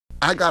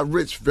I got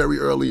rich very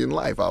early in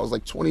life. I was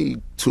like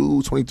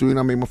 22, 23, and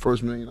I made my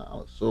first $1 million.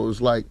 So it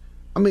was like,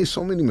 I made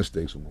so many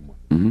mistakes with my money.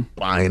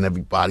 Buying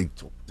everybody,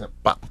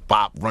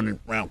 bop, running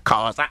around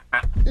cars.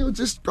 It was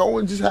just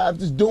going,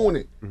 just doing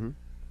it.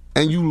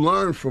 And you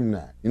learn from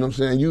that. You know what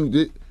I'm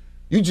saying?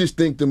 You just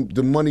think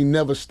the money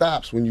never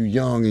stops when you're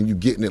young and you're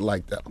getting it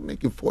like that. I'm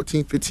making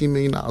 $14, $15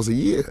 million a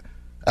year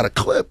at a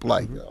clip.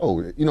 Like,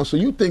 so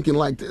you thinking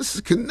like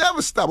this can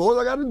never stop. All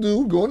I got to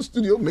do, go in the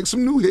studio, make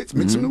some new hits,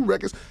 make some new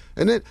records,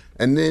 and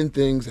then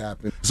things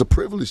happen. It's a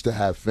privilege to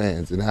have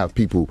fans and have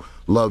people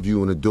love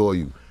you and adore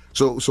you.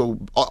 So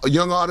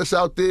young artists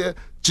out there,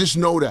 just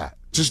know that.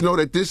 Just know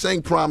that this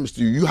ain't promised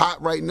to you. You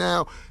hot right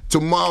now.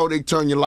 Tomorrow they turn your life.